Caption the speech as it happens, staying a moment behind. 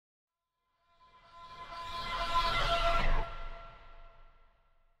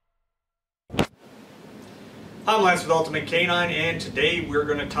I'm Lance with Ultimate Canine, and today we're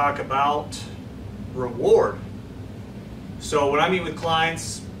going to talk about reward. So when I meet with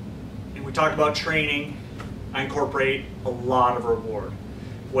clients and we talk about training, I incorporate a lot of reward.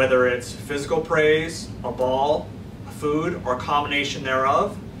 Whether it's physical praise, a ball, food, or a combination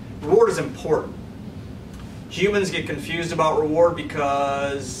thereof, reward is important. Humans get confused about reward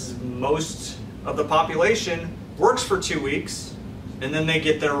because most of the population works for 2 weeks and then they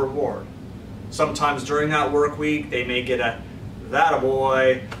get their reward. Sometimes during that work week, they may get a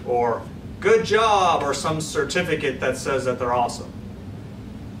 "That-a-boy" or "Good job" or some certificate that says that they're awesome.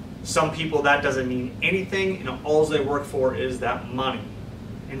 Some people that doesn't mean anything, and all they work for is that money.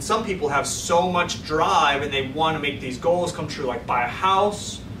 And some people have so much drive and they want to make these goals come true, like buy a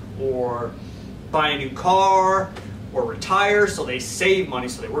house or buy a new car or retire, so they save money.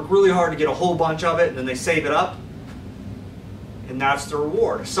 So they work really hard to get a whole bunch of it and then they save it up. And that's the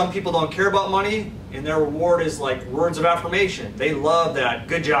reward. Some people don't care about money, and their reward is like words of affirmation. They love that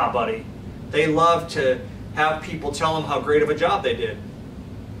 "Good job, buddy." They love to have people tell them how great of a job they did.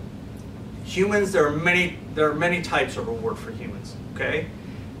 Humans, there are many types of reward for humans, okay?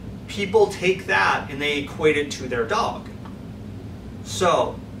 People take that and they equate it to their dog.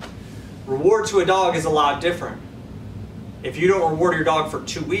 So, reward to a dog is a lot different. If you don't reward your dog for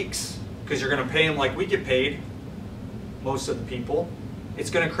 2 weeks, because you're going to pay him like we get paid, most of the people,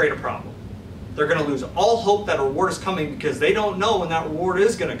 it's going to create a problem. They're going to lose all hope that a reward is coming because they don't know when that reward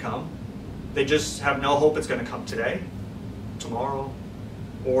is going to come. They just have no hope it's going to come today, tomorrow,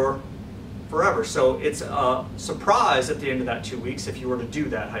 or forever. So it's a surprise at the end of that 2 weeks if you were to do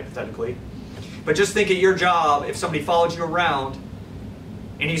that hypothetically. But just think at your job, if somebody followed you around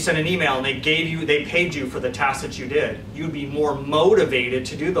and you sent an email and they paid you for the task that you did, you'd be more motivated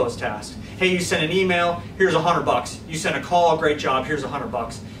to do those tasks. Hey, you sent an email, here's $100. You sent a call, great job, here's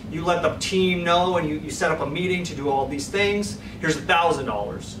 $100. You let the team know and you set up a meeting to do all these things, here's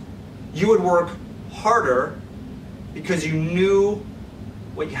 $1,000. You would work harder because you knew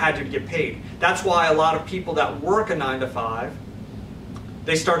what you had to get paid. That's why a lot of people that work a 9 to 5,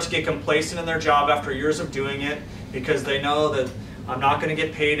 they start to get complacent in their job after years of doing it because they know that I'm not going to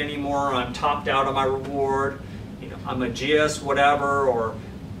get paid anymore, I'm topped out on my reward, I'm a GS whatever, or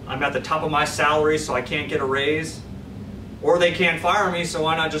I'm at the top of my salary so I can't get a raise, or they can't fire me, so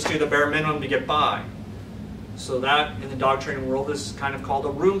why not just do the bare minimum to get by? So that in the dog training world is kind of called a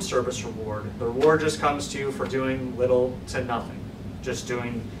room service reward. The reward just comes to you for doing little to nothing, just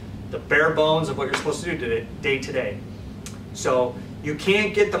doing the bare bones of what you're supposed to do day to day. So you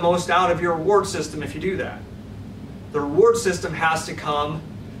can't get the most out of your reward system if you do that. The reward system has to come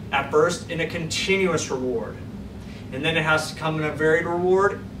at first in a continuous reward, and then it has to come in a varied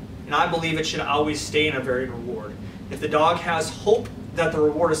reward, and I believe it should always stay in a varied reward. If the dog has hope that the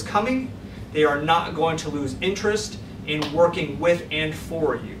reward is coming, they are not going to lose interest in working with and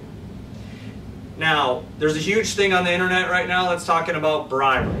for you. Now, there's a huge thing on the internet right now that's talking about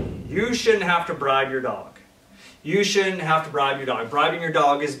bribery. You shouldn't have to bribe your dog. You shouldn't have to bribe your dog. Bribing your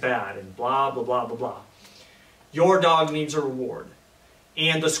dog is bad and blah, blah, blah, blah, blah. Your dog needs a reward.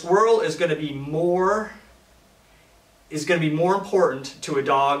 And the squirrel is going to be more important to a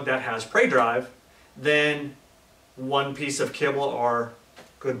dog that has prey drive than one piece of kibble or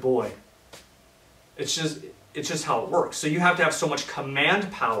good boy. It's just how it works. So you have to have so much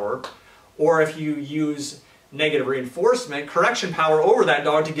command power, or if you use negative reinforcement, correction power over that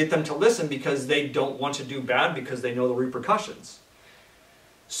dog to get them to listen because they don't want to do bad because they know the repercussions.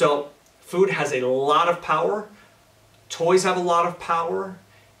 So food has a lot of power. Toys have a lot of power,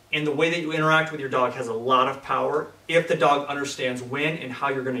 and the way that you interact with your dog has a lot of power if the dog understands when and how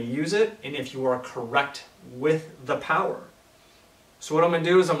you're going to use it, and if you are correct with the power. So what I'm going to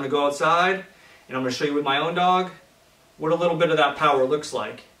do is I'm going to go outside, and I'm going to show you with my own dog what a little bit of that power looks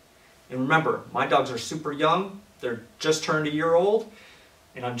like. And remember, my dogs are super young. They're just turned a year old,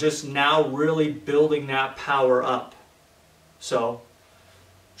 and I'm just now really building that power up. So, I'll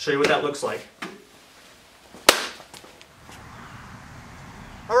show you what that looks like.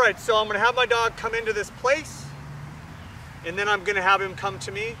 Alright, so I'm going to have my dog come into this place, and then I'm going to have him come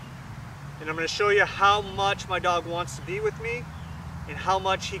to me, and I'm going to show you how much my dog wants to be with me and how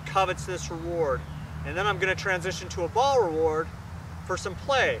much he covets this reward. And then I'm going to transition to a ball reward for some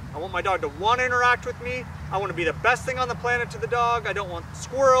play. I want my dog to want to interact with me. I want to be the best thing on the planet to the dog. I don't want the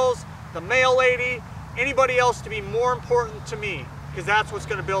squirrels, the mail lady, anybody else to be more important to me, because that's what's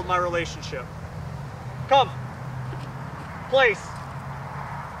going to build my relationship. Come. Place.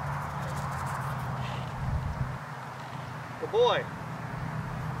 Good boy.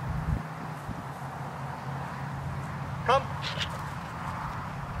 Come.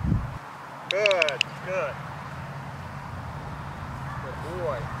 Good, good.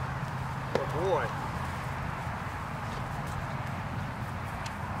 boy. Good boy.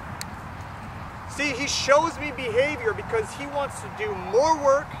 See, he shows me behavior because he wants to do more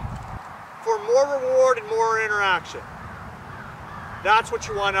work for more reward and more interaction. That's what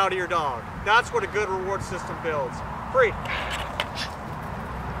you want out of your dog. That's what a good reward system builds. Free.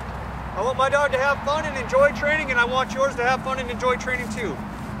 I want my dog to have fun and enjoy training, and I want yours to have fun and enjoy training too.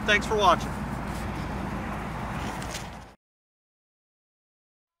 Thanks for watching.